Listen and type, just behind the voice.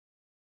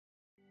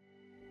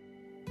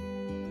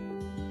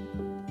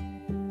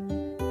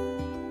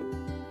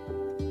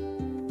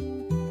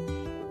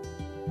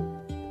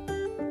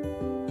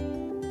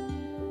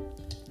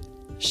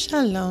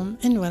Shalom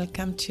and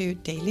welcome to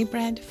Daily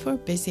Bread for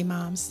Busy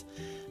Moms,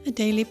 a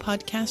daily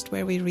podcast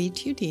where we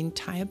read you the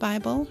entire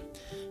Bible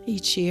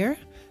each year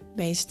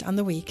based on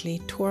the weekly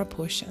Torah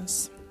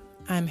portions.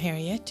 I'm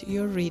Harriet,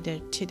 your reader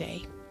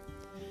today.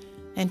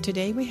 And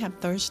today we have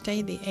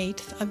Thursday the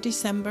 8th of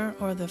December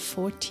or the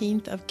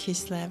 14th of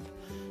Kislev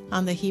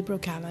on the Hebrew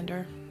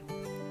calendar.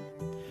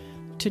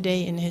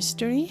 Today in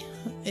history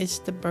is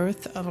the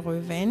birth of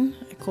Reuven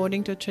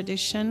according to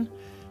tradition,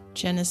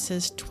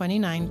 Genesis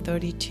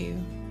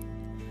 29:32.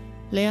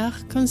 Leah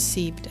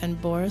conceived and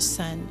bore a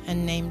son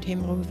and named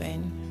him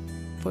Reuven,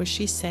 for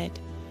she said,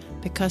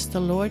 "Because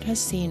the Lord has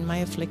seen my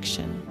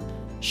affliction,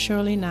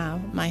 surely now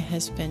my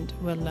husband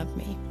will love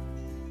me."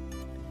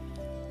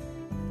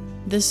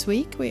 This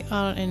week we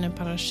are in a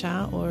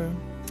parasha or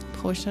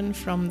portion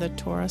from the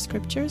Torah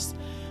scriptures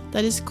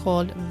that is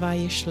called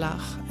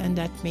Vayishlach, and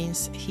that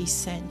means he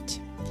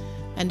sent.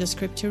 And the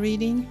scripture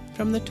reading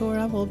from the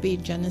Torah will be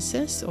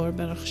Genesis or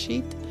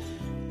Bereshit,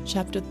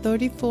 chapter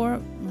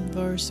 34,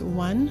 verse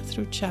 1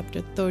 through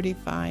chapter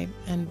 35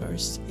 and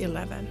verse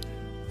 11.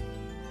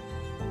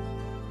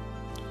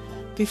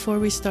 Before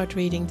we start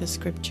reading the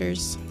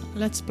scriptures,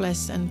 let's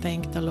bless and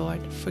thank the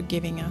Lord for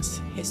giving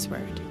us His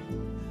word.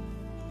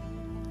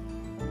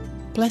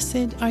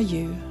 Blessed are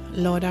you,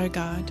 Lord our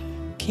God,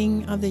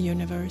 King of the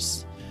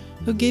universe,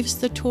 who gives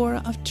the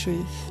Torah of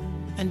truth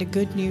and the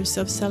good news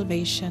of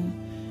salvation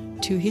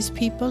to His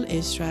people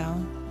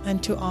Israel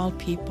and to all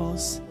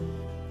peoples,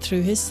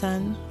 through His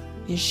Son,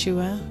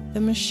 Yeshua the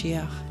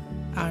Mashiach,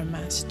 our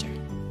Master.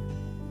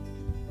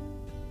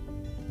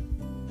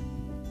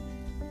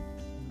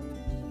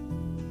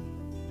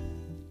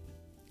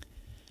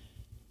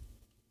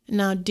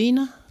 Now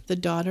Dinah, the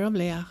daughter of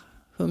Leah,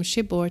 whom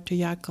she bore to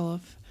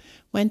Yaakov,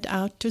 went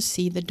out to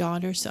see the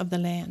daughters of the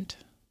land.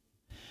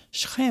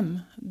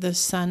 Shechem, the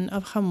son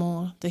of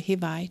Hamor the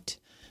Hivite,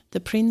 the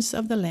prince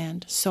of the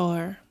land, saw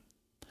her.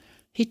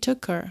 He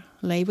took her,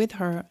 lay with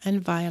her,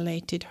 and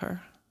violated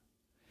her.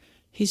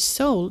 His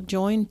soul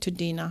joined to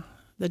Dinah,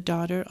 the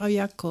daughter of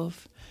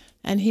Yaakov,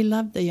 and he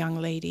loved the young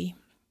lady,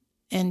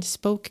 and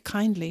spoke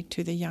kindly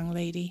to the young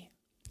lady.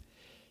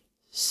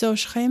 So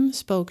Shechem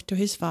spoke to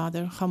his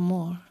father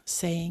Hamor,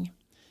 saying,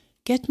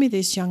 "Get me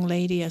this young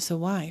lady as a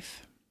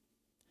wife."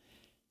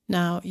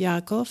 Now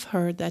Yaakov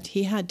heard that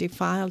he had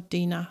defiled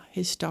Dinah,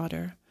 his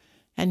daughter,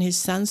 and his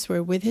sons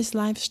were with his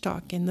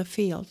livestock in the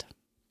field.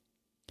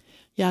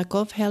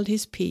 Yaakov held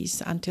his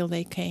peace until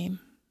they came.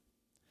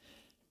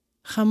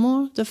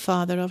 Hamor, the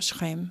father of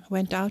Shechem,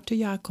 went out to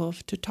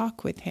Yaakov to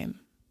talk with him.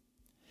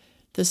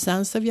 The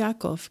sons of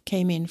Yaakov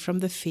came in from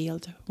the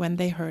field when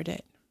they heard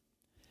it.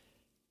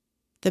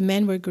 The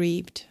men were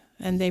grieved,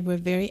 and they were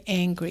very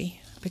angry,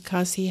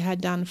 because he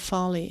had done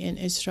folly in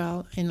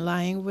Israel in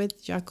lying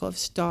with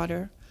Yaakov's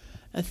daughter,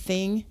 a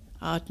thing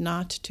ought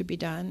not to be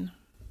done.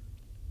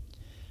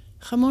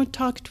 Hamor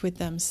talked with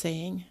them,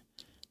 saying,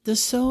 "The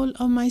soul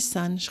of my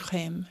son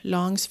Shechem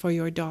longs for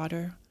your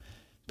daughter.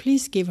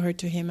 Please give her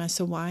to him as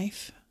a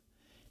wife.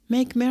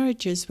 Make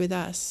marriages with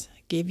us,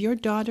 give your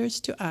daughters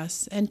to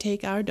us, and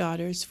take our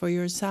daughters for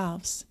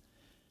yourselves.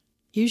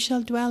 You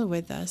shall dwell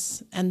with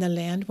us, and the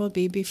land will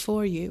be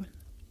before you.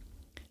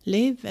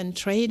 Live and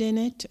trade in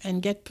it,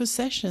 and get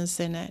possessions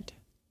in it."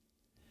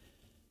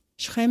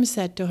 Shechem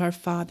said to her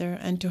father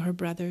and to her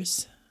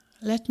brothers,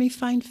 "Let me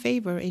find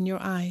favor in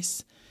your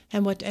eyes,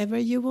 and whatever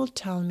you will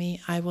tell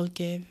me I will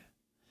give.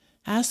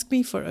 Ask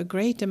me for a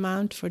great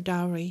amount for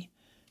dowry,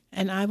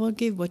 and I will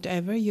give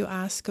whatever you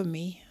ask of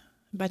me,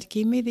 but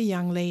give me the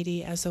young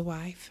lady as a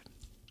wife."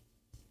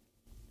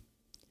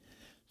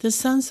 The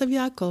sons of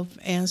Yaakov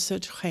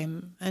answered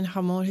Shechem and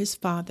Hamor his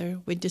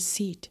father with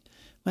deceit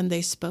when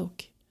they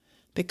spoke,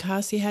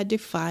 because he had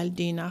defiled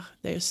Dinah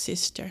their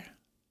sister,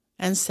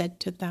 and said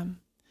to them,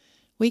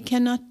 "We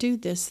cannot do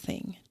this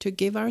thing, to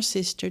give our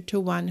sister to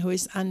one who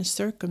is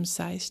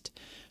uncircumcised,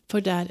 for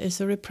that is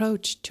a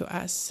reproach to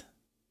us.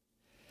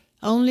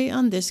 Only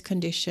on this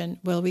condition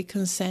will we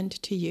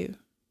consent to you.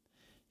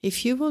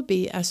 If you will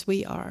be as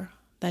we are,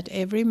 that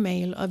every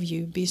male of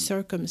you be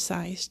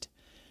circumcised,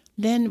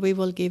 then we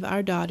will give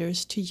our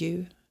daughters to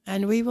you,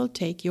 and we will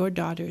take your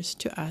daughters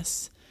to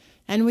us,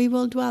 and we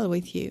will dwell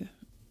with you,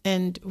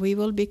 and we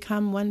will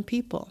become one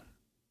people.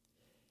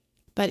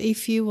 But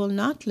if you will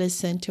not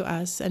listen to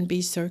us and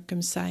be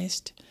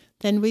circumcised,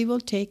 then we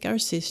will take our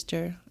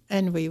sister,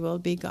 and we will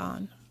be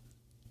gone."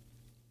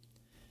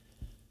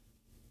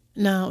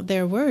 Now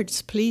their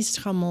words pleased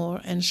Hamor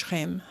and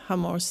Shechem,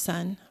 Hamor's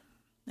son,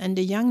 and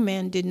the young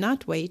man did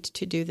not wait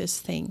to do this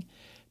thing,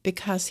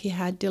 because he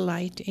had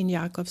delight in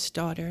Yaakov's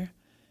daughter,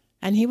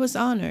 and he was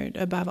honored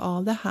above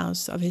all the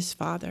house of his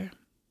father.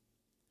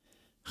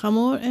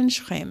 Hamor and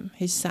Shechem,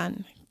 his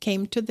son,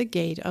 came to the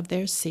gate of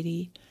their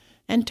city,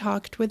 and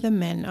talked with the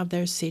men of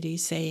their city,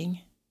 saying,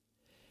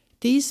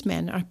 "These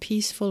men are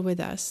peaceful with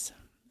us.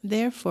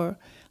 Therefore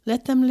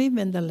let them live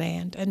in the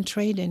land and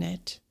trade in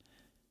it.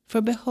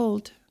 For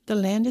behold, the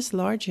land is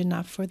large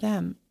enough for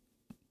them.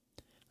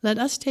 Let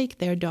us take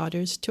their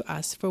daughters to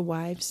us for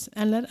wives,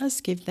 and let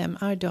us give them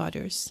our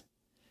daughters.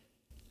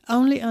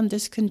 Only on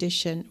this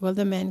condition will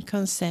the men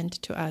consent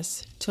to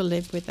us to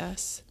live with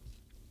us,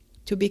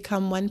 to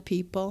become one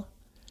people.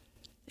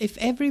 If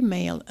every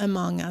male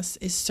among us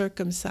is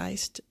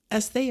circumcised,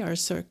 as they are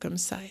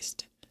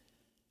circumcised,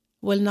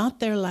 will not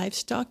their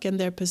livestock and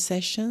their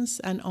possessions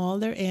and all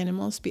their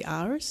animals be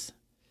ours?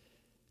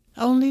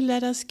 Only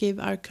let us give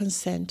our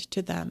consent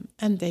to them,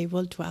 and they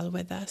will dwell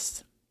with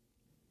us.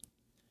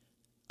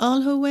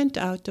 All who went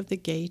out of the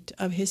gate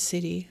of his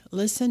city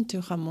listened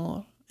to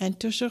Hamor and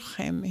to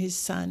Shechem his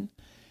son,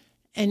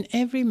 and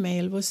every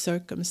male was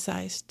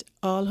circumcised,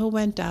 all who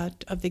went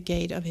out of the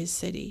gate of his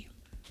city.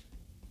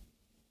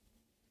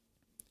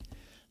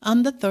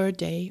 On the third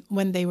day,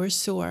 when they were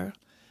sore,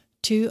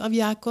 2 of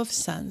Yaakov's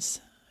sons,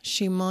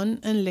 Shimon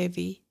and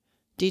Levi,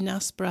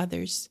 Dinah's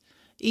brothers,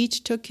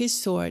 each took his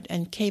sword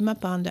and came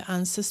upon the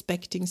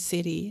unsuspecting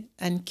city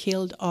and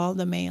killed all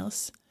the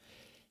males.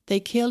 They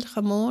killed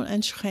Hamor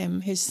and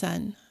Shechem his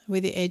son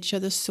with the edge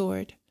of the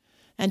sword,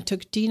 and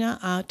took Dinah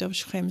out of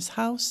Shechem's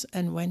house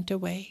and went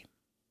away.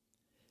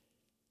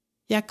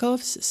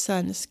 Yaakov's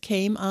sons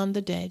came on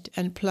the dead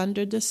and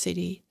plundered the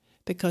city,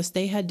 because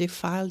they had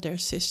defiled their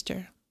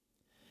sister.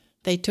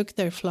 They took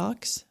their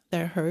flocks,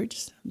 their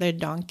herds, their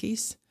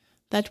donkeys,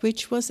 that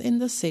which was in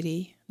the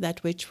city,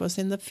 that which was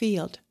in the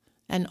field,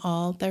 and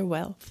all their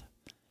wealth.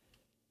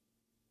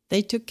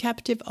 They took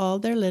captive all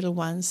their little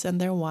ones and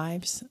their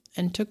wives,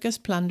 and took as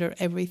plunder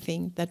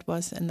everything that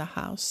was in the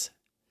house.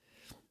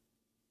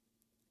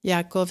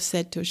 Yaakov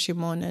said to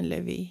Shimon and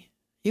Levi,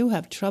 "You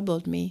have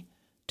troubled me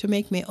to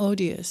make me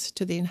odious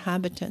to the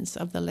inhabitants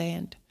of the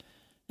land,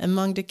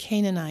 among the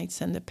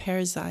Canaanites and the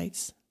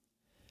Perizzites.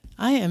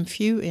 I am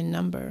few in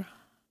number.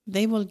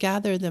 They will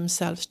gather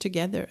themselves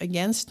together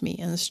against me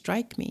and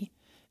strike me,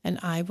 and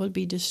I will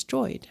be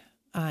destroyed,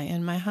 I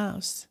and my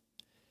house."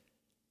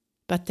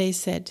 But they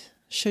said,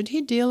 "Should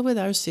he deal with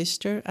our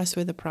sister as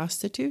with a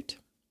prostitute?"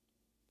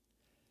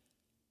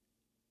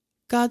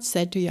 God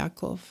said to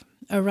Yaakov,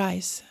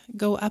 "Arise,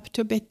 go up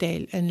to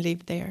Bethel and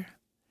live there.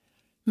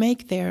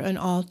 Make there an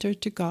altar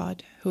to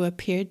God, who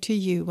appeared to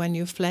you when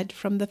you fled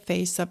from the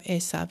face of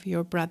Esau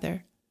your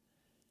brother."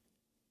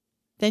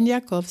 Then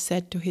Yaakov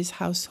said to his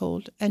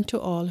household and to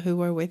all who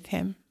were with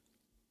him,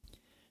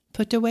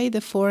 "Put away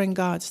the foreign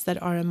gods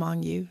that are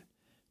among you.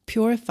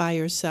 Purify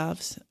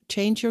yourselves,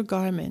 change your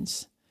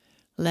garments.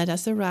 Let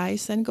us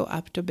arise and go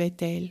up to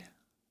Bethel.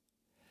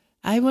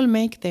 I will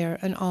make there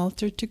an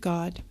altar to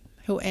God,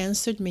 who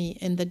answered me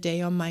in the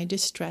day of my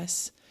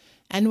distress,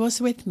 and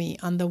was with me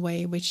on the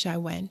way which I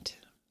went."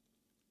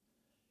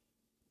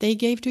 They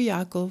gave to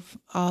Yaakov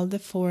all the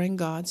foreign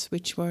gods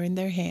which were in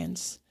their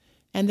hands,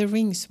 and the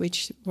rings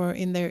which were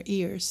in their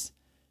ears,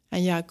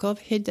 and Yaakov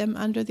hid them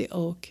under the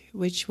oak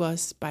which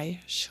was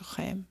by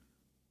Shechem.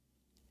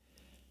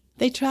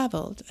 They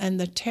traveled, and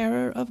the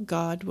terror of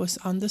God was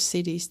on the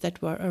cities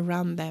that were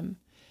around them,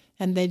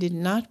 and they did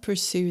not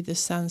pursue the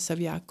sons of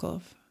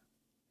Yaakov.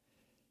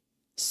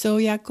 So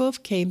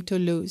Yaakov came to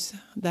Luz,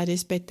 that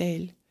is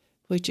Bethel,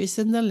 which is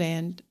in the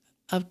land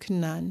of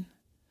Canaan,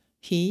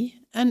 he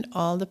and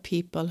all the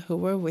people who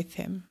were with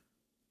him.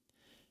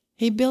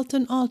 He built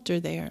an altar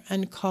there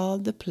and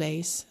called the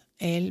place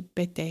El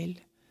Bethel,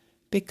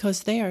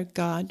 because there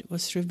God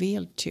was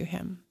revealed to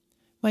him,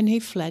 when he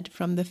fled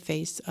from the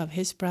face of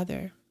his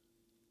brother.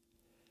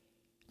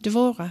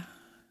 Dvorah,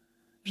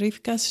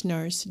 Rivka's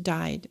nurse,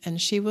 died,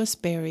 and she was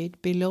buried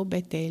below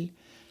Bethel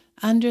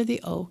under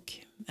the oak,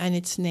 and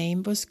its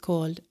name was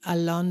called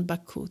Alon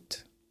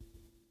Bakut.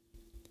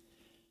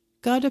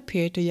 God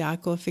appeared to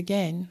Yaakov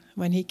again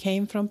when he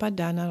came from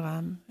Padan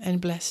Aram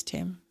and blessed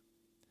him.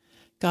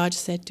 God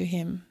said to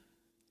him,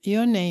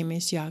 "Your name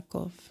is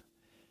Yaakov.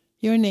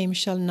 Your name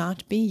shall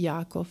not be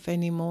Yaakov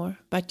anymore,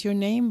 but your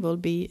name will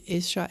be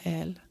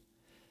Israel."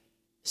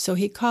 So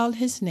he called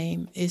his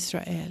name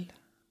Israel.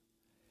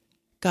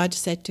 God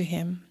said to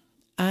him,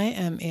 "I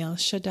am El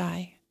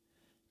Shaddai.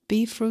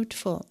 Be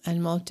fruitful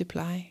and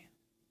multiply.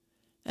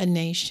 A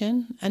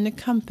nation and a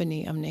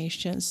company of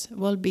nations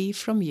will be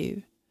from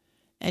you,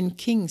 and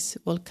kings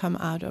will come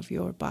out of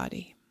your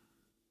body."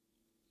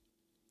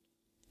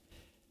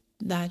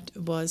 That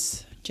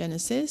was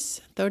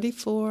Genesis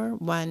 34,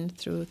 1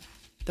 through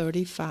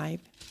 35,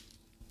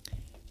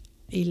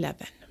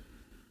 11.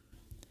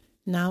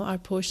 Now our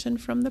portion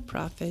from the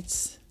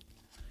prophets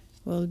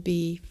will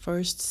be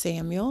 1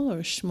 Samuel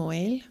or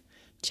Shmuel,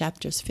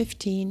 chapters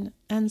 15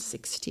 and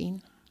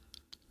 16.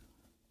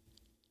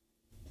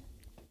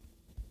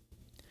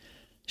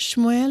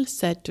 Shmuel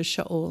said to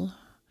Shaul,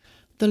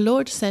 "The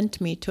Lord sent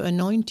me to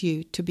anoint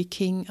you to be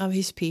king of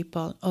his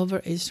people over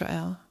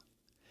Israel.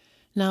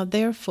 Now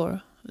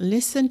therefore,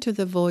 listen to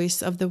the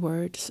voice of the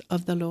words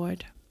of the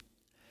Lord.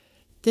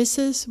 This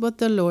is what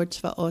the Lord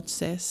Tzvaot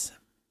says.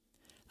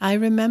 I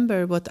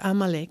remember what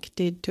Amalek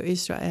did to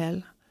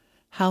Israel,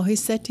 how he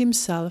set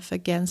himself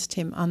against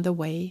him on the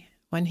way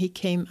when he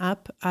came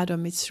up out of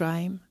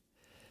Mitzrayim.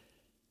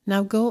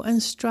 Now go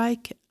and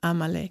strike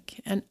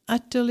Amalek and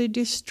utterly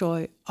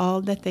destroy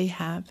all that they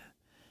have,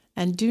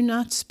 and do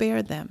not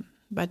spare them,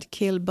 but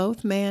kill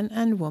both man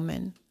and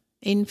woman,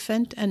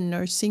 infant and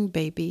nursing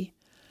baby,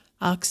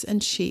 ox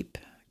and sheep,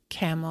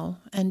 camel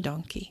and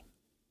donkey.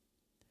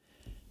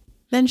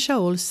 Then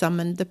Shaul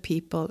summoned the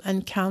people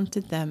and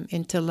counted them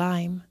in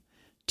Telaim,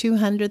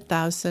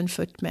 200,000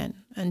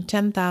 footmen and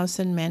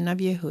 10,000 men of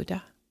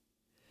Yehudah.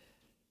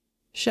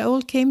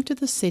 Shaul came to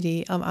the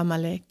city of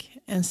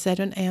Amalek and set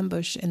an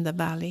ambush in the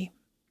valley.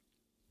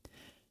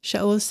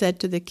 Shaul said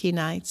to the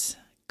Kenites,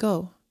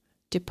 "Go,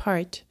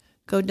 depart,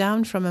 go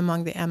down from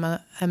among the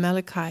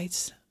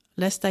Amalekites,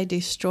 lest I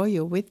destroy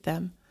you with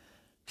them,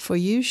 for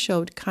you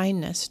showed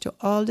kindness to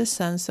all the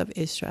sons of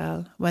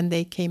Israel when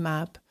they came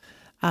up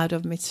out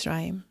of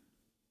Mitzrayim."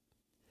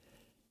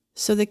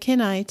 So the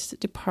Kenites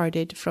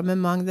departed from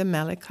among the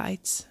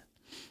Amalekites.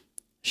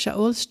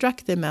 Shaul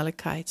struck the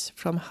Amalekites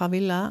from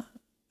Havilah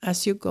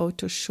as you go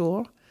to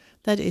Shur,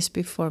 that is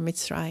before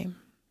Mitzrayim.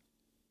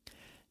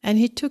 And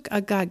he took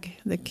Agag,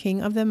 the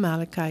king of the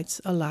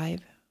Amalekites,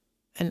 alive,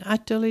 and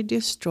utterly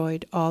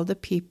destroyed all the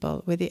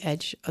people with the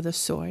edge of the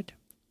sword.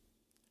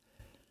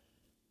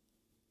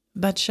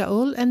 But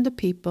Shaul and the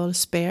people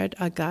spared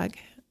Agag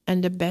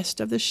and the best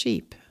of the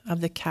sheep,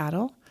 of the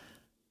cattle,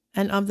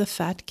 and of the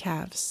fat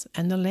calves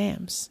and the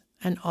lambs,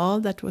 and all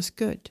that was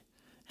good,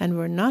 and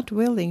were not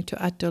willing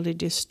to utterly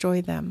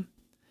destroy them,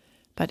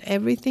 but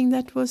everything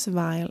that was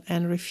vile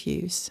and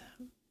refuse,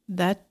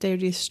 that they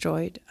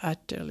destroyed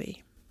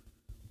utterly.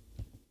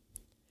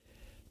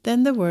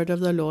 Then the word of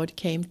the Lord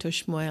came to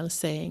Shmuel,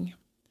 saying,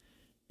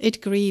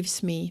 "It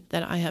grieves me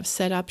that I have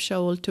set up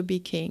Shaul to be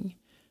king,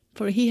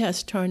 for he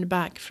has turned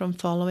back from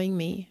following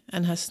me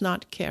and has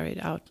not carried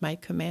out my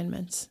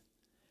commandments."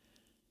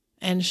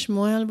 And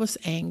Shmuel was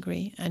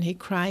angry, and he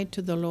cried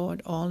to the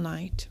Lord all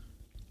night.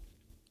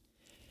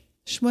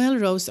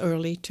 Shmuel rose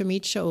early to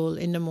meet Shaul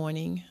in the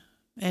morning,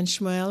 and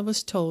Shmuel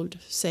was told,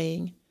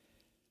 saying,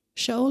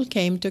 "Shaul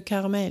came to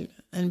Carmel,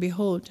 and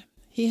behold,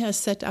 he has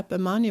set up a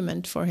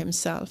monument for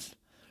himself,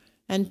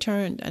 and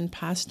turned and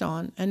passed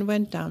on and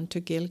went down to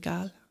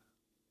Gilgal."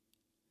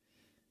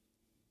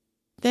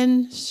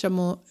 Then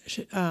Shmuel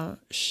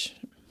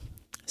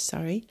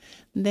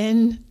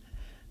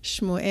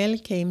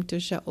came to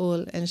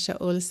Shaul, and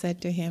Shaul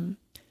said to him,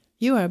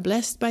 "You are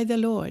blessed by the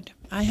Lord.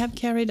 I have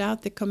carried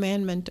out the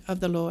commandment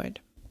of the Lord."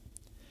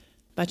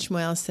 But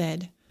Shmuel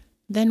said,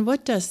 "Then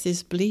what does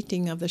this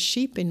bleating of the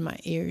sheep in my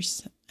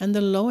ears, and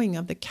the lowing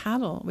of the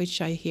cattle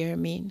which I hear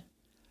mean?"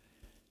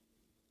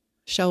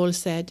 Shaul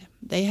said,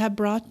 "They have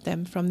brought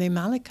them from the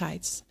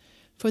Amalekites,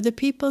 for the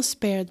people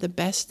spared the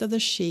best of the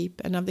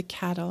sheep and of the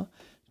cattle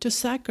to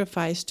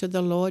sacrifice to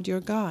the Lord your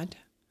God.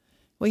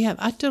 We have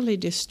utterly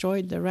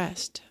destroyed the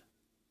rest."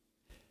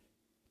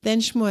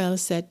 Then Shmuel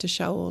said to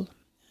Shaul,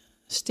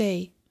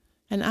 "Stay,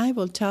 and I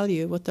will tell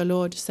you what the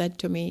Lord said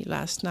to me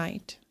last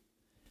night."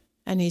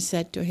 And he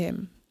said to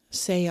him,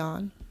 "Say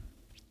on."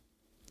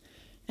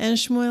 And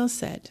Shmuel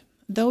said,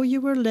 "Though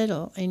you were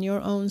little in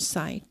your own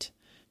sight,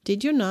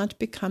 did you not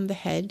become the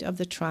head of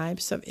the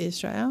tribes of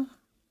Israel?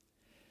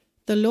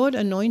 The Lord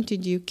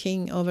anointed you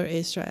king over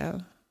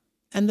Israel,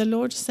 and the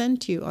Lord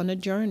sent you on a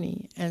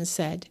journey and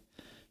said,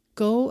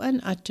 'Go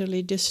and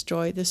utterly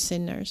destroy the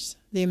sinners,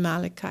 the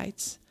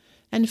Amalekites,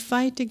 and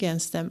fight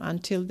against them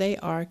until they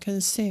are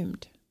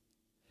consumed.'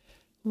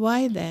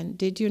 Why then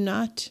did you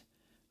not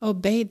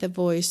obey the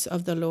voice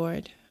of the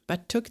Lord,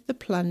 but took the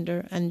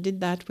plunder and did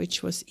that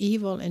which was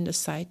evil in the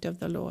sight of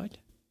the Lord?"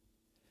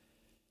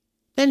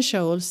 Then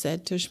Shaul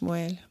said to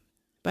Shmuel,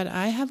 "But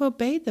I have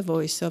obeyed the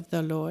voice of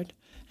the Lord,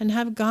 and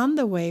have gone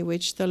the way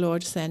which the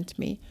Lord sent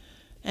me,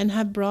 and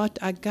have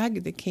brought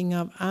Agag the king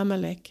of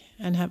Amalek,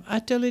 and have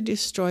utterly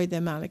destroyed the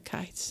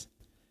Amalekites.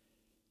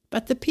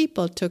 But the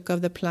people took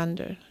of the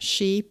plunder,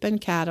 sheep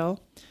and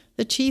cattle,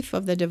 the chief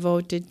of the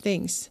devoted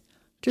things,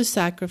 to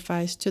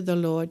sacrifice to the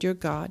Lord your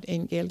God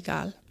in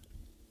Gilgal."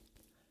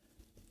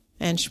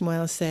 And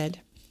Shmuel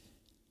said,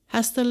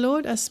 "Has the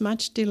Lord as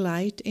much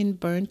delight in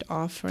burnt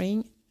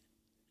offering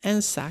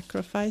and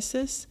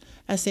sacrifices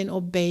as in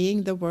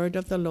obeying the word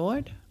of the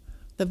Lord,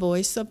 the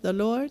voice of the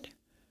Lord?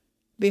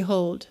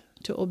 Behold,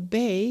 to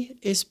obey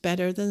is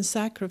better than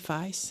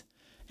sacrifice,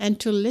 and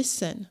to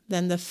listen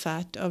than the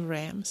fat of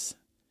rams.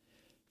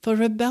 For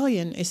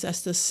rebellion is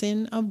as the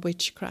sin of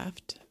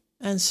witchcraft,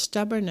 and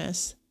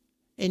stubbornness,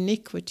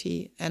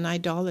 iniquity, and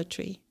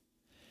idolatry.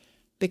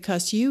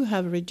 Because you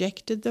have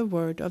rejected the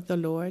word of the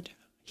Lord,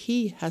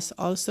 he has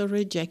also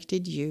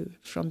rejected you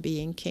from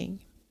being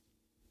king."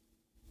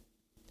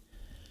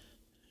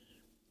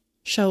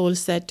 Shaul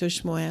said to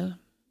Shmuel,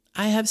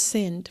 "I have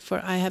sinned,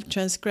 for I have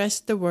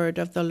transgressed the word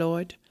of the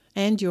Lord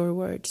and your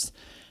words,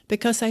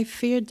 because I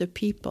feared the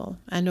people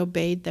and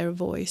obeyed their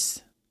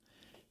voice.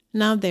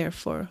 Now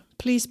therefore,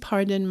 please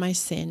pardon my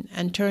sin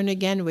and turn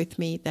again with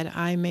me that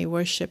I may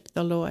worship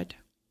the Lord."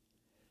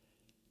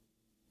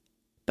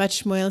 But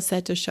Shmuel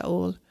said to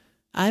Shaul,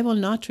 "I will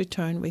not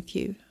return with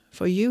you,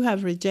 for you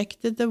have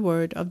rejected the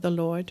word of the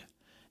Lord,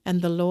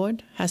 and the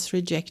Lord has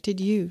rejected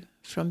you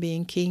from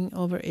being king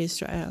over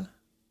Israel."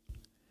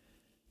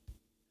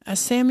 As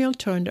Samuel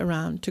turned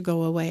around to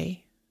go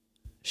away,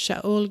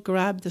 Shaul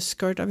grabbed the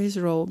skirt of his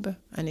robe,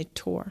 and it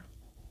tore.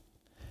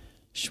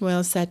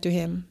 Shmuel said to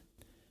him,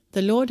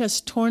 The Lord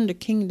has torn the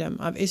kingdom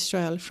of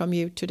Israel from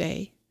you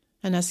today,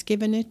 and has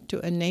given it to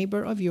a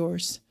neighbor of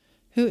yours,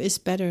 who is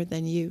better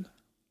than you.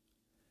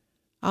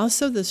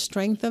 Also the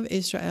strength of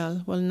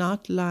Israel will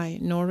not lie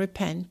nor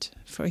repent,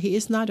 for he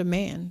is not a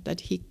man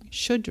that he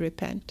should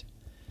repent.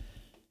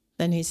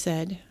 Then he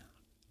said,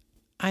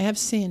 I have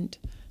sinned,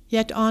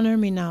 yet honor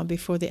me now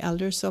before the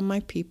elders of my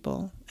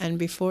people and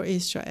before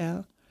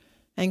Israel,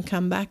 and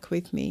come back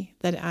with me,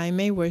 that I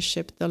may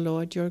worship the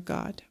Lord your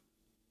God.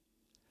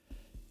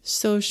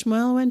 So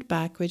Shmuel went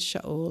back with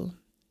Shaul,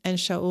 and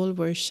Shaul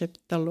worshipped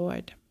the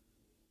Lord.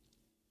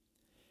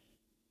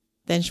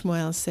 Then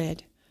Shmuel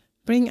said,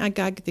 Bring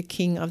Agag the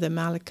king of the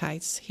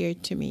Amalekites here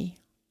to me.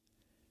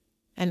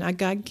 And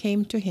Agag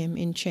came to him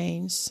in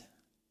chains.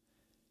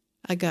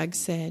 Agag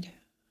said,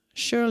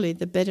 Surely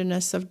the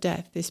bitterness of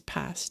death is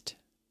past.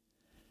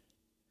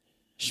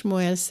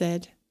 Shmuel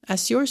said,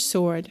 As your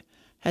sword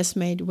has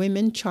made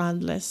women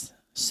childless,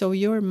 so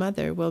your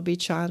mother will be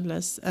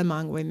childless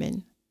among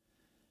women.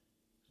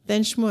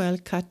 Then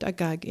Shmuel cut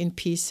Agag in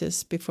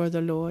pieces before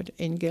the Lord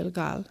in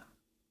Gilgal.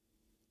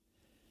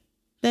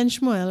 Then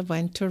Shmuel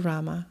went to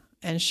Ramah,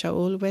 and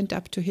Shaul went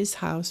up to his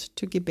house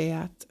to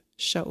Gibeath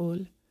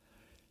Shaul.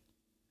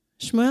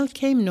 Shmuel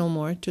came no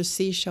more to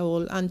see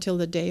Shaul until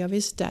the day of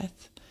his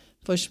death,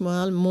 for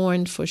Shmuel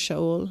mourned for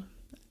Shaul,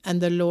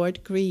 and the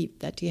Lord grieved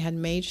that he had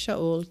made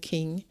Shaul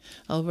king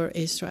over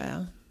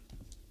Israel.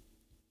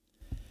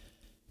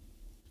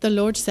 The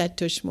Lord said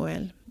to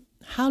Shmuel,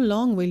 How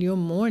long will you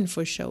mourn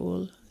for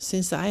Shaul,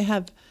 since I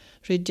have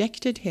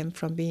rejected him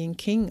from being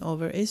king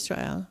over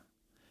Israel?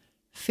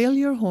 Fill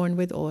your horn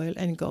with oil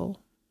and go.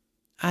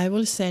 I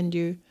will send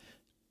you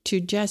to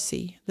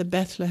Jesse the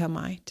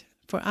Bethlehemite,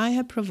 for I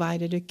have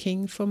provided a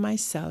king for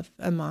myself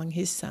among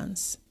his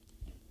sons.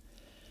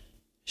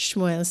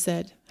 Shmuel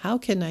said, How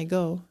can I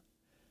go?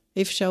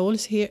 If Shaul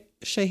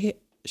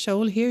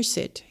hears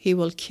it, he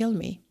will kill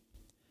me.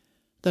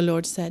 The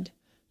Lord said,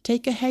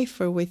 Take a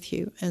heifer with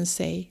you and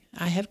say,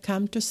 I have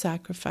come to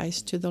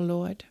sacrifice to the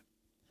Lord.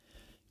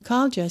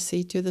 Call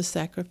Jesse to the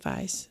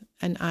sacrifice,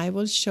 and I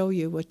will show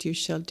you what you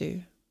shall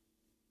do.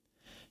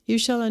 You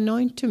shall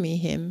anoint to me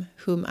him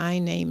whom I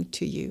name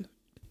to you.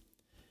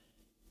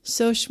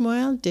 So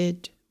Shmuel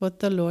did what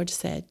the Lord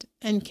said,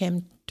 and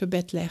came to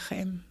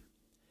Bethlehem.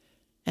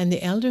 And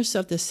the elders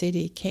of the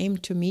city came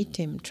to meet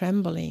him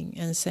trembling,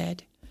 and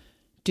said,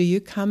 Do you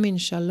come in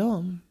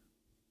shalom?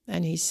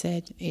 And he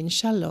said, In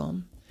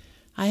shalom.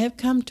 I have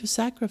come to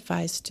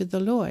sacrifice to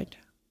the Lord.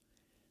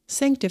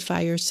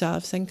 Sanctify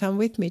yourselves and come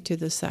with me to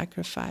the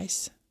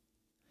sacrifice.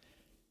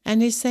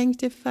 And he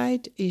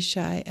sanctified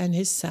Ishai and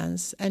his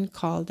sons and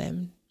called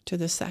them to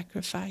the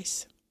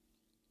sacrifice.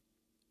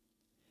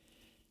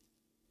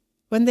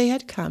 When they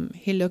had come,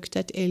 he looked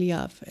at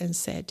Eliab and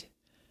said,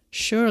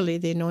 Surely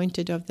the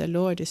anointed of the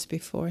Lord is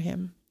before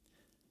him.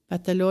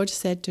 But the Lord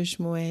said to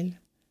Shmuel,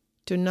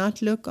 Do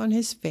not look on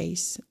his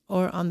face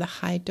or on the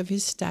height of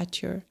his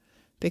stature,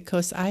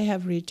 because I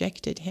have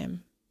rejected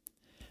him.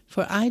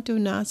 For I do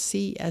not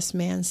see as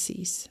man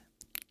sees.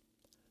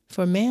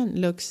 For man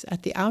looks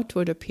at the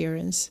outward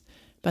appearance,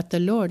 but the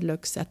Lord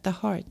looks at the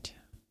heart.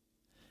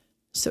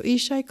 So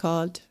Ishai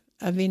called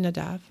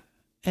Abinadab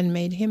and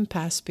made him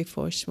pass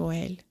before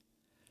Shmuel.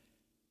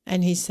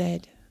 And he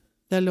said,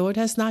 The Lord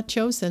has not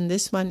chosen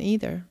this one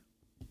either.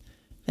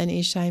 Then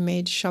Ishai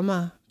made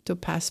Shammah to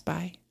pass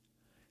by.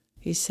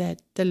 He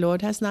said, The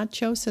Lord has not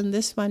chosen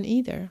this one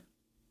either.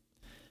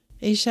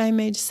 Ishai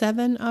made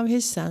 7 of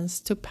his sons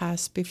to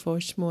pass before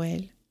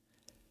Shmuel.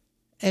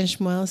 And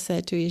Shmuel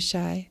said to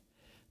Ishai,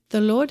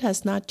 The Lord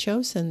has not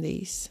chosen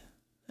these.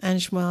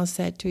 And Shmuel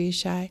said to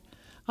Ishai,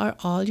 Are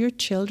all your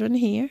children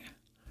here?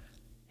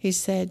 He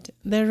said,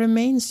 There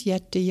remains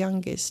yet the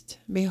youngest.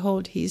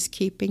 Behold, he is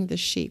keeping the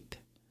sheep.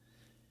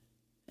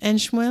 And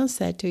Shmuel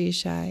said to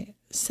Ishai,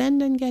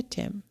 Send and get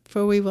him,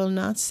 for we will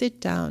not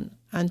sit down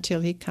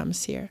until he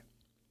comes here.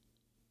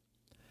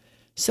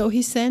 So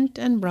he sent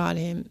and brought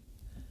him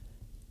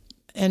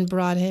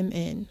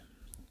in.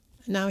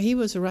 Now he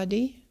was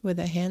ruddy, with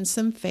a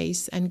handsome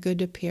face and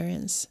good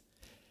appearance.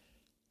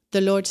 The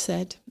Lord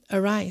said,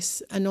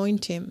 Arise,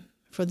 anoint him,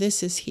 for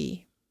this is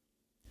he.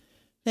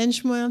 Then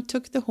Shmuel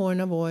took the horn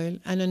of oil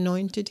and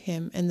anointed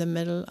him in the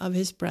middle of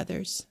his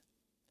brothers.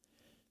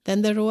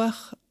 Then the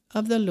Ruach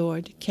of the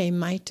Lord came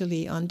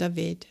mightily on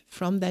David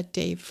from that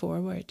day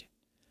forward.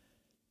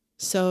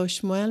 So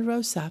Shmuel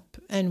rose up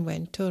and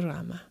went to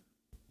Ramah.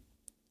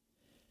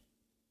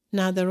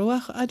 Now the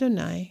Ruach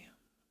Adonai,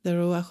 the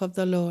Ruach of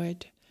the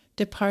Lord,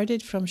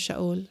 departed from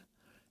Shaul,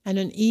 and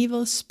an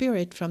evil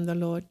spirit from the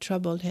Lord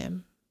troubled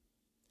him.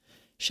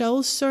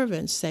 Shaul's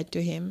servants said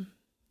to him,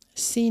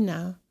 See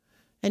now,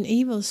 an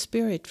evil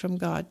spirit from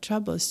God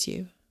troubles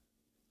you.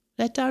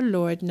 Let our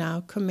Lord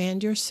now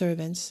command your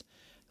servants,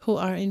 who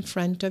are in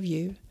front of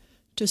you,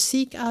 to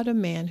seek out a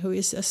man who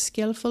is a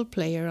skillful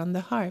player on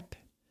the harp.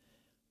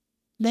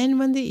 Then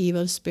when the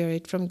evil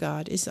spirit from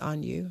God is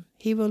on you,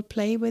 he will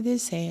play with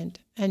his hand,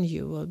 and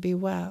you will be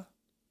well.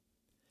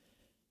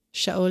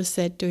 Shaul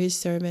said to his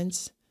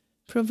servants,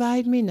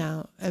 Provide me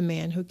now a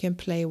man who can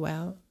play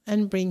well,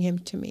 and bring him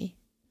to me."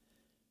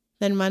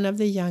 Then one of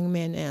the young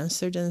men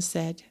answered and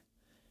said,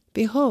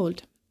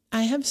 "Behold,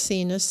 I have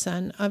seen a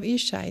son of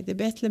Ishai the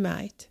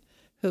Bethlehemite,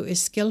 who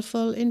is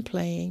skillful in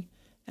playing,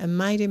 a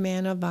mighty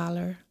man of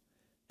valor,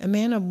 a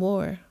man of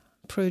war,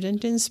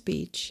 prudent in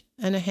speech,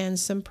 and a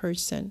handsome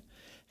person,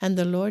 and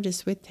the Lord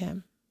is with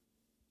him."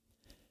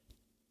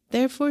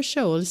 Therefore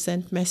Shaul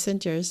sent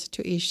messengers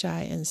to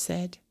Ishai and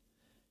said,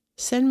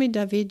 "Send me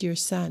David your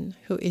son,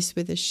 who is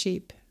with the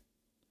sheep."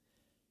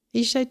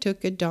 Ishai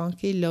took a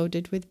donkey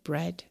loaded with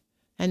bread,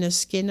 and a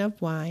skin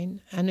of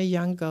wine, and a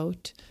young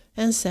goat,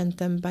 and sent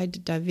them by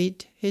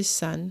David his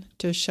son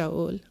to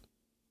Shaul.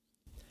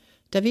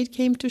 David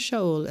came to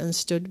Shaul and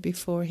stood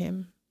before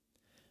him.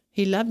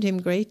 He loved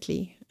him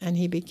greatly, and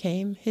he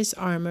became his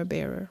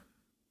armor-bearer.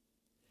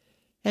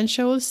 And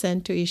Shaul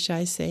sent to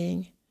Ishai,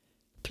 saying,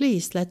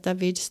 "Please let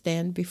David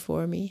stand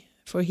before me,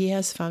 for he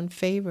has found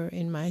favor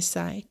in my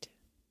sight."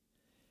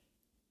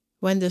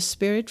 When the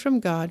Spirit from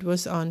God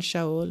was on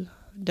Shaul,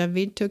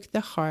 David took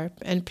the harp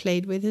and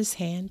played with his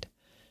hand.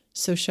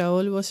 So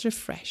Shaul was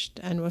refreshed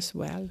and was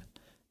well,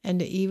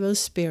 and the evil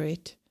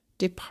spirit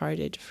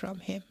departed from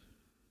him.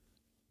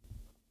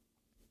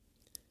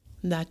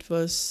 That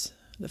was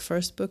the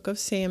first book of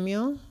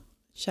Samuel,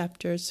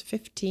 chapters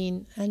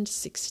 15 and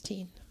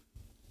 16.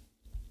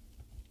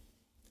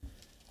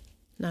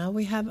 Now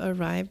we have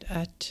arrived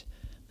at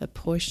the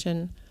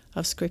portion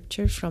of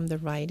scripture from the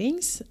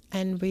writings,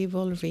 and we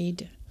will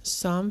read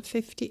Psalm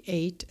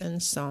 58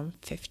 and Psalm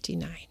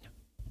 59.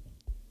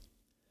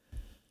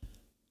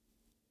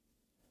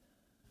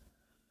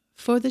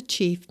 For the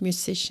chief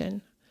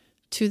musician,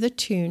 to the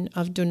tune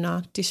of Do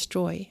Not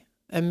Destroy,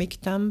 a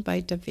miktam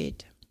by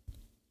David.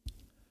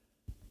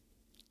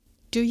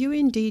 Do you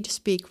indeed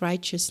speak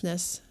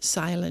righteousness,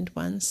 silent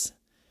ones?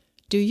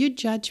 Do you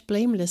judge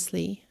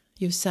blamelessly,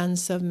 you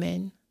sons of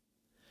men?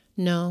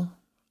 No,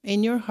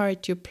 in your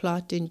heart you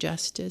plot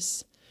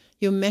injustice.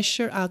 You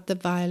measure out the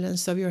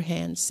violence of your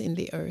hands in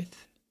the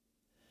earth.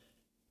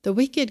 The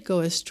wicked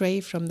go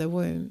astray from the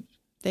womb.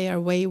 They are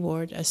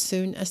wayward as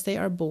soon as they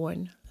are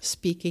born,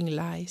 speaking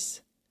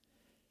lies.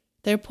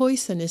 Their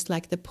poison is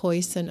like the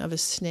poison of a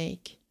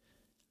snake,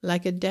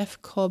 like a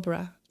deaf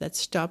cobra that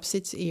stops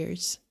its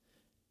ears,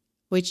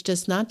 which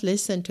does not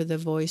listen to the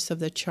voice of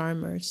the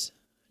charmers,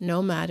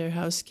 no matter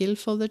how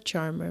skillful the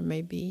charmer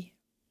may be.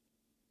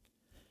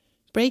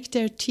 Break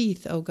their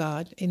teeth, O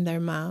God, in their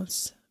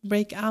mouths.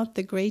 Break out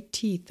the great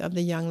teeth of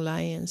the young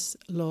lions,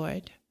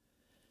 Lord.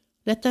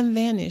 Let them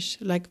vanish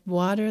like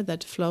water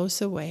that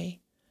flows away.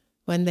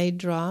 When they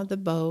draw the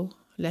bow,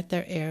 let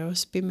their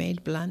arrows be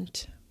made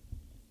blunt.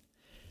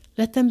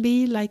 Let them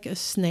be like a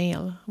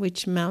snail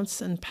which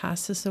melts and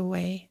passes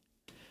away,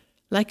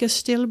 like a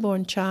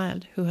stillborn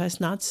child who has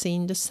not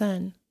seen the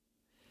sun.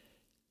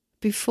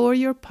 Before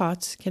your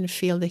pots can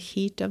feel the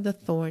heat of the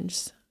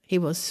thorns, he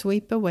will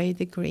sweep away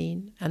the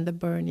green and the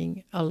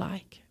burning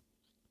alike.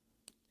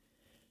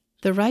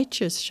 The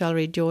righteous shall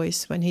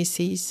rejoice when he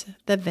sees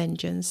the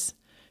vengeance.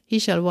 He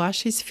shall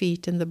wash his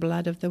feet in the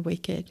blood of the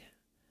wicked,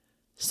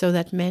 so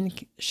that men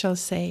shall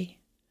say,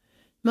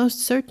 "Most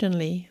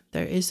certainly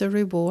there is a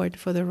reward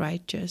for the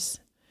righteous.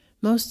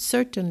 Most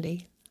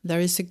certainly there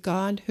is a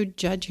God who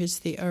judges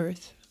the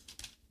earth."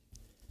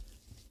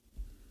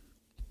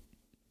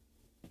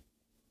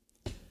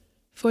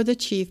 For the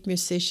chief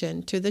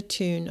musician, to the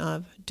tune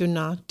of Do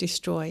Not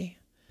Destroy,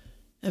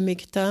 a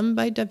miktam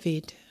by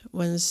David,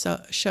 when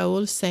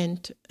Shaul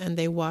sent and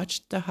they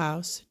watched the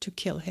house to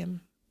kill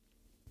him.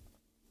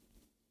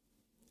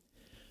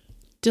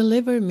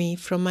 Deliver me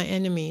from my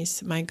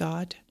enemies, my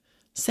God.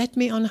 Set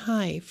me on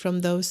high from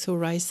those who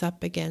rise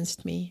up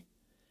against me.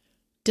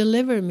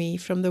 Deliver me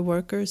from the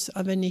workers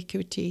of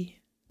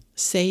iniquity.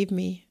 Save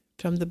me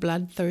from the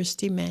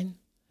bloodthirsty men.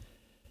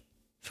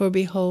 For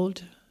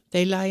behold,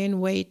 they lie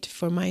in wait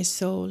for my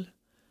soul.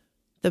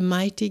 The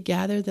mighty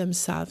gather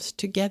themselves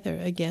together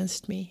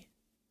against me.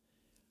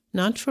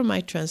 Not for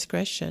my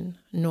transgression,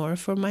 nor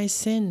for my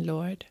sin,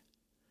 Lord.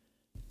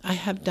 I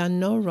have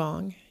done no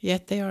wrong,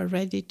 yet they are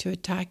ready to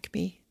attack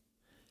me.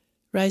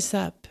 Rise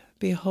up,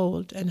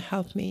 behold, and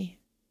help me.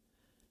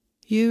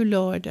 You,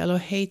 Lord,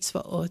 Elohei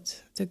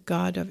Tzvaot, the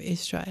God of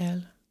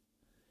Israel.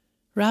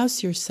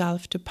 Rouse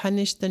yourself to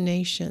punish the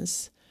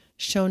nations.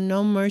 Show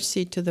no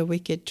mercy to the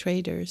wicked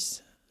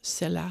traitors.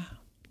 Selah.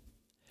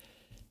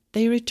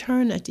 They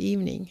return at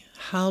evening,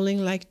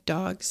 howling like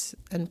dogs,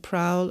 and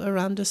prowl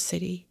around the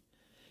city.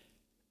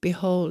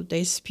 Behold,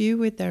 they spew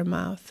with their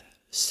mouth.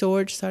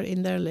 Swords are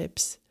in their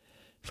lips,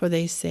 for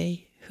they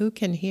say, "Who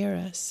can hear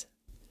us?"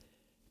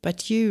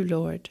 But you,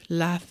 Lord,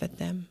 laugh at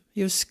them.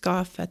 You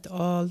scoff at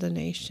all the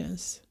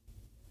nations.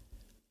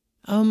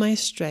 O my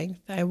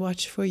strength, I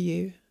watch for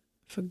you,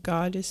 for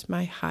God is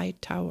my high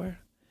tower.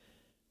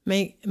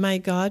 My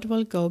God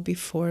will go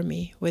before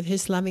me with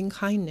his loving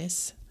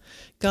kindness.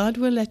 God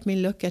will let me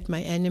look at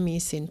my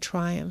enemies in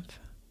triumph.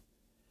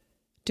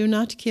 Do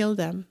not kill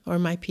them, or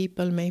my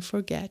people may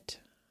forget.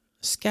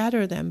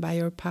 Scatter them by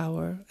your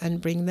power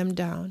and bring them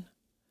down,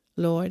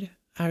 Lord,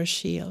 our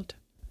shield.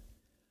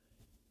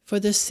 For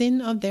the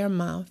sin of their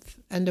mouth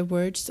and the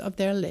words of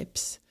their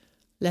lips,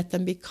 let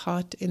them be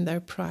caught in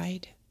their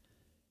pride.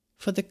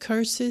 For the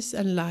curses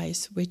and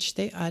lies which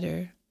they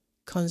utter,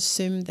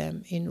 consume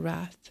them in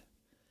wrath.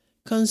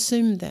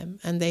 Consume them,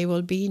 and they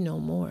will be no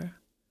more.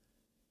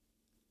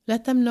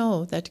 Let them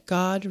know that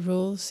God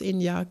rules in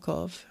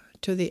Yaakov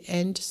to the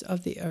ends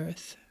of the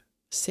earth.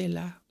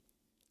 Selah.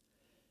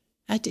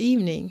 At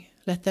evening,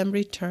 let them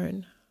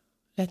return.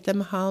 Let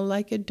them howl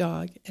like a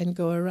dog and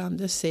go around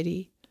the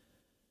city.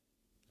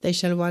 They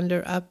shall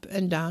wander up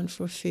and down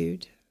for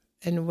food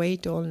and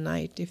wait all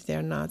night if they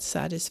are not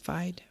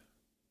satisfied.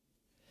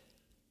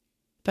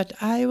 But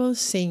I will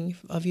sing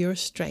of your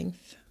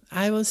strength.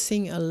 I will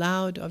sing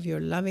aloud of your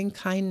loving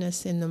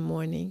kindness in the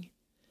morning.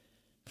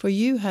 For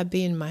you have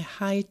been my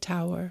high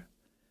tower,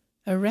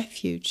 a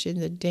refuge in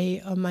the day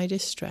of my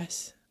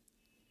distress.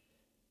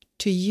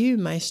 To you,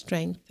 my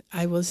strength,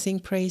 I will sing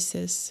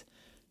praises,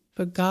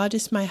 for God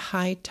is my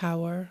high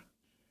tower,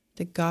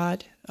 the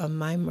God of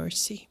my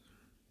mercy.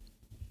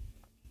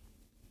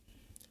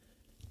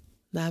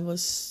 That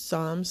was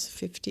Psalms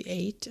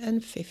 58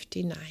 and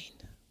 59.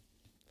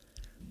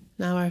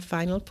 Now our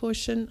final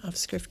portion of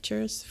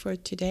scriptures for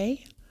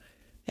today,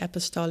 the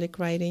apostolic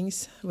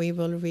writings, we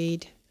will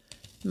read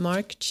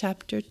Mark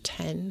chapter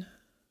 10,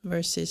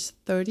 verses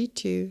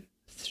 32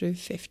 through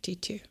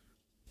 52.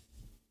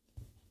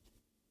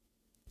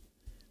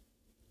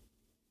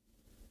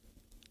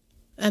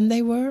 And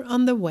they were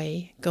on the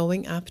way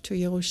going up to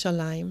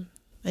Jerusalem,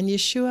 and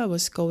Yeshua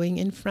was going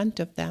in front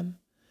of them,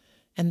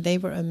 and they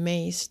were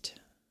amazed,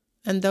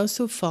 and those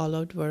who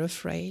followed were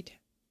afraid.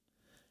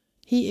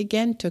 He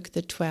again took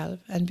the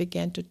 12 and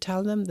began to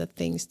tell them the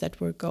things that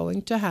were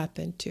going to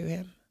happen to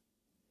him.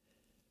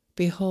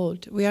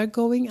 Behold, we are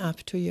going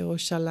up to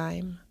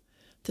Jerusalem.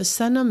 The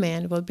Son of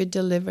Man will be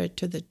delivered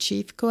to the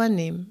chief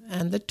Kohanim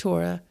and the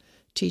Torah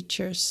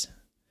teachers,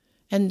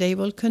 and they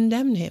will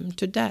condemn him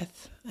to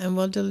death and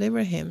will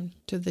deliver him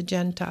to the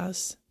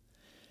Gentiles.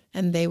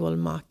 And they will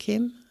mock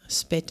him,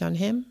 spit on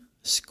him,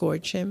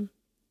 scourge him,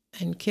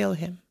 and kill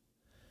him.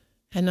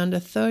 And on the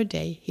third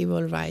day he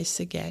will rise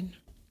again.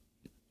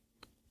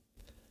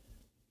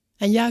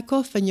 And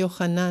Yaakov and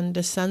Yochanan,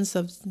 the sons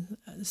of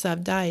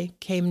Zabdi,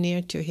 came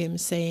near to him,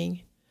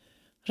 saying,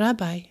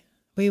 Rabbi,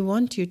 we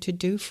want you to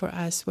do for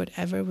us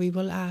whatever we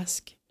will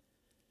ask.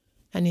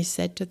 And he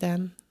said to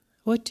them,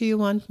 What do you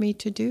want me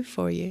to do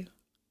for you?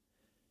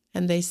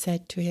 And they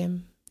said to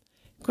him,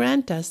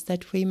 Grant us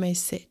that we may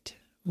sit,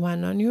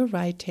 one on your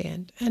right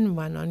hand and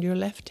one on your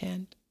left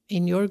hand,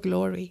 in your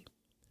glory.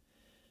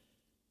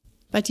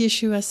 But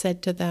Yeshua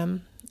said to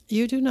them,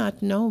 You do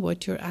not know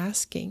what you're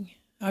asking.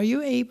 Are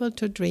you able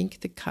to drink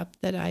the cup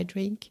that I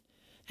drink,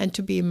 and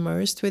to be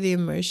immersed with the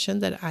immersion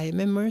that I am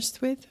immersed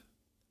with?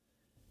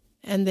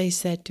 And they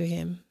said to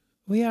him,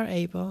 We are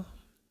able.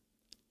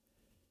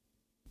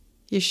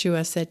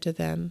 Yeshua said to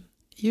them,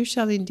 You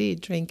shall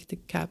indeed drink the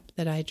cup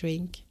that I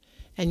drink,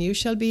 and you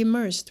shall be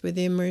immersed with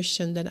the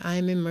immersion that I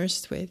am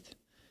immersed with.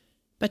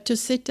 But to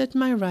sit at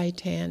my right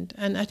hand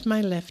and at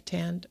my left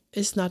hand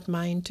is not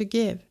mine to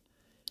give,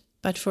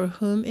 but for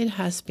whom it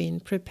has been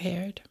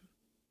prepared.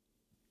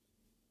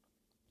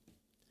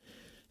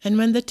 And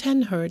when the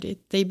 10 heard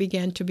it, they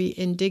began to be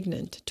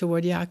indignant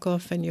toward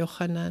Yaakov and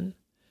Yochanan.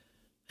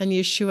 And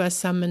Yeshua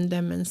summoned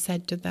them and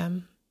said to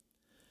them,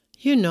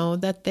 You know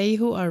that they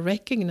who are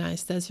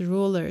recognized as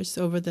rulers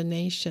over the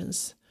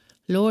nations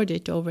lord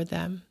it over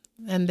them,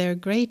 and their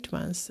great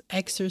ones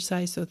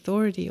exercise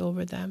authority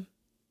over them.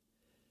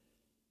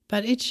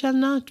 But it shall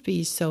not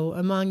be so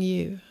among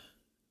you,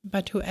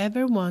 but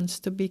whoever wants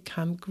to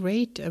become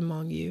great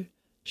among you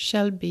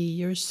shall be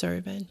your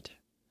servant.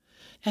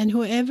 And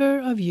whoever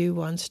of you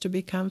wants to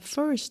become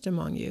first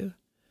among you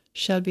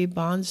shall be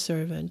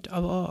bondservant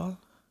of all.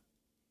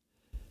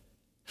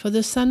 For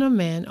the Son of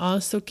Man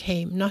also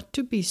came not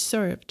to be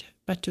served,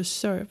 but to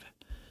serve,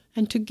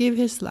 and to give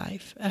his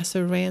life as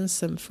a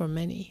ransom for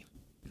many.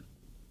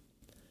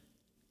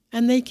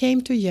 And they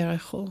came to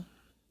Jericho,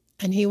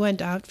 and he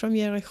went out from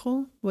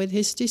Jericho with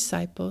his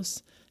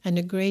disciples and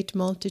a great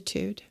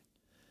multitude.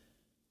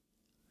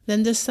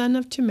 Then the son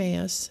of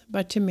Timaeus,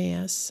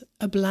 Bartimaeus,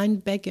 a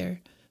blind beggar,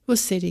 was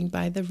sitting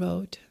by the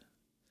road.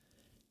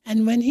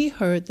 And when he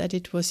heard that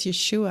it was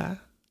Yeshua,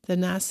 the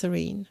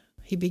Nazarene,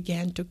 he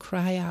began to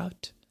cry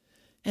out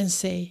and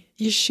say,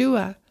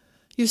 Yeshua,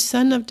 you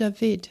son of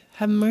David,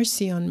 have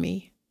mercy on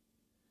me.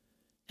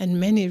 And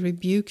many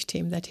rebuked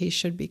him that he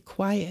should be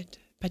quiet,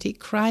 but he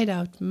cried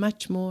out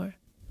much more,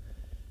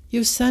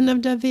 You son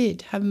of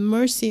David, have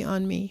mercy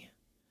on me.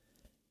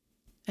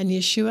 And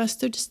Yeshua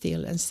stood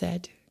still and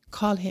said,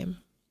 Call him.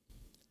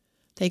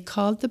 They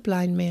called the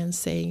blind man,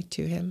 saying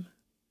to him,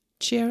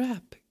 Cheer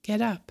up, get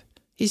up,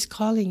 he's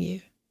calling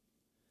you.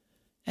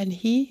 And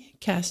he,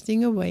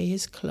 casting away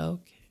his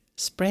cloak,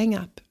 sprang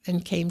up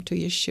and came to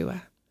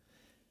Yeshua.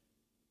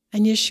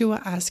 And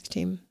Yeshua asked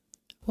him,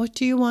 What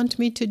do you want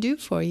me to do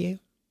for you?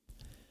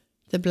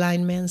 The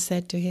blind man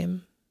said to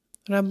him,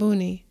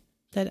 Rabboni,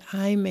 that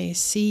I may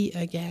see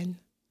again.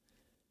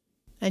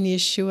 And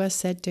Yeshua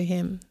said to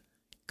him,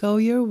 Go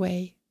your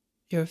way,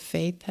 your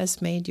faith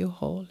has made you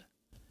whole."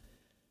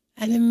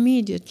 And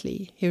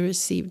immediately he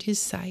received his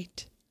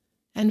sight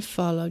and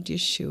followed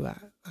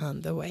Yeshua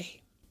on the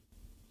way.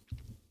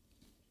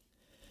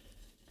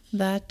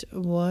 That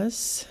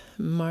was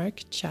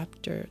Mark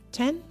chapter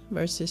 10,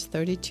 verses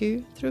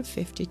 32 through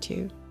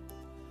 52.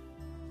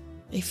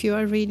 If you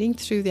are reading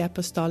through the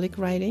apostolic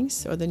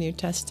writings or the New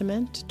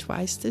Testament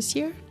twice this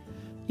year,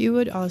 you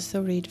would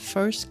also read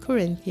 1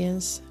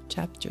 Corinthians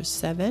chapter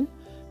 7,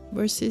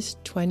 verses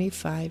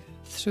 25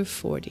 through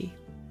 40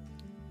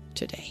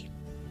 today.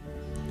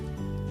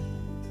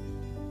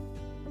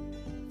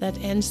 That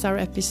ends our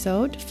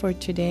episode for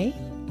today.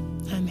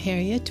 I'm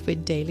Harriet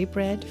with Daily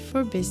Bread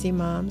for Busy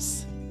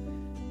Moms.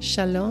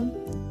 Shalom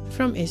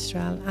from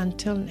Israel.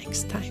 Until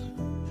next time.